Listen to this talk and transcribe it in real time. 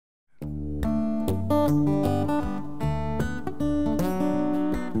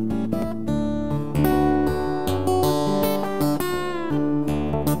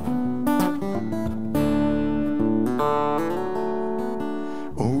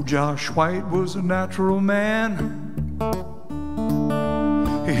Josh White was a natural man.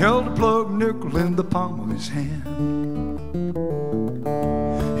 He held a plug nickel in the palm of his hand.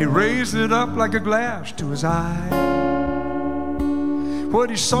 He raised it up like a glass to his eye. What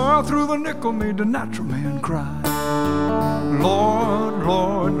he saw through the nickel made the natural man cry. Lord,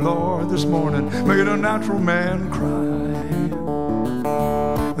 Lord, Lord, this morning made a natural man cry.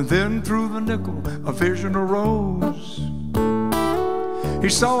 And then through the nickel a vision arose. He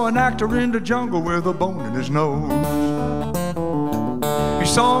saw an actor in the jungle with a bone in his nose. He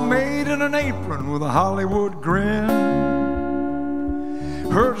saw a maid in an apron with a Hollywood grin.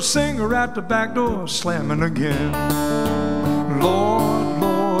 Heard a singer at the back door slamming again. Lord,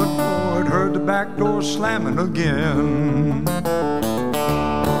 Lord, Lord, heard the back door slamming again.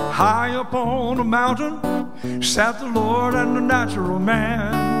 High up on a mountain sat the Lord and the natural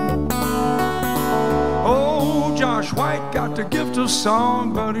man. Oh, Josh White got the gift of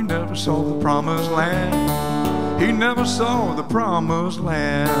song, but he never saw the promised land. He never saw the promised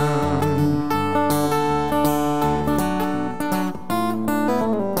land.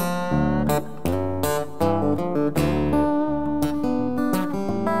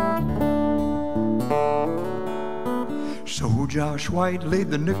 So Josh White laid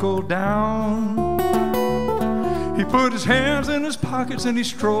the nickel down. He put his hands in his pockets and he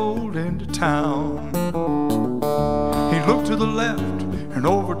strolled into town. He looked to the left and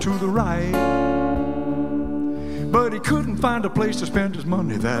over to the right, but he couldn't find a place to spend his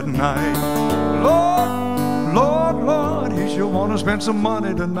money that night. Lord, Lord, Lord, he sure want to spend some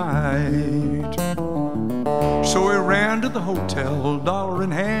money tonight. So he ran to the hotel, dollar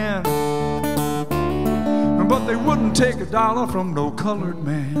in hand, but they wouldn't take $1 from no colored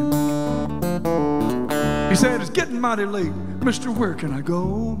man. He said, it's getting mighty late, mister, where can I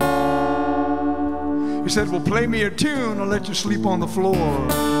go? He said, well, play me a tune, I'll let you sleep on the floor.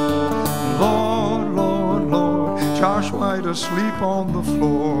 Lord, Lord, Lord, Josh White asleep on the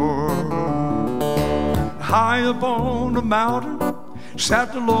floor. High up on the mountain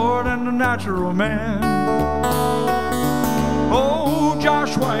sat the Lord and the natural man. Oh,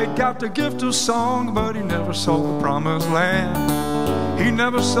 Josh White got the gift of song, but he never saw the promised land. He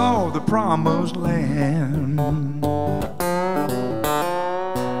never saw the promised land.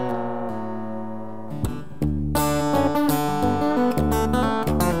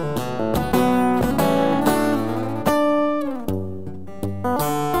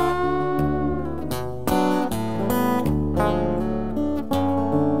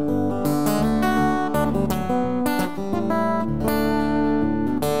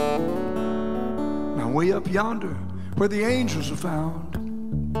 Now way up yonder where the angels are found,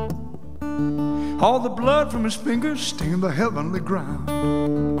 all the blood from his fingers stained the heavenly ground.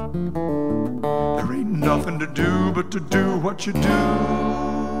 There ain't nothing to do but to do what you do,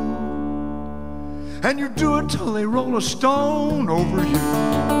 and you do it till they roll a stone over you.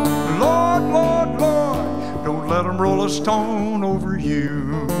 Lord, Lord, Lord, don't let them roll a stone over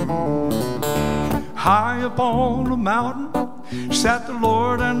you. High up on the mountain sat the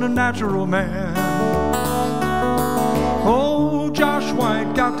Lord and the natural man. Oh, Josh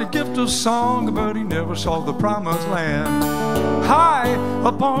White got the gift of song, but he never saw the promised land. High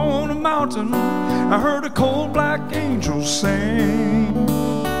up on a mountain, I heard a cold black angel sing.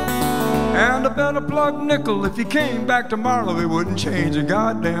 And I bet a plug nickel if he came back tomorrow, it wouldn't change a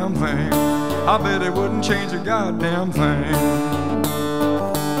goddamn thing. I bet it wouldn't change a goddamn thing.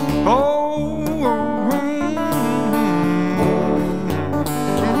 Oh,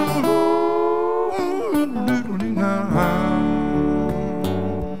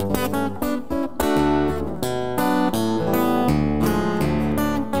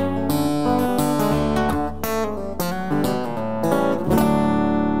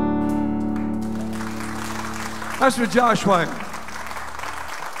 that's for Josh White.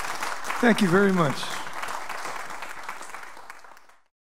 Thank you very much.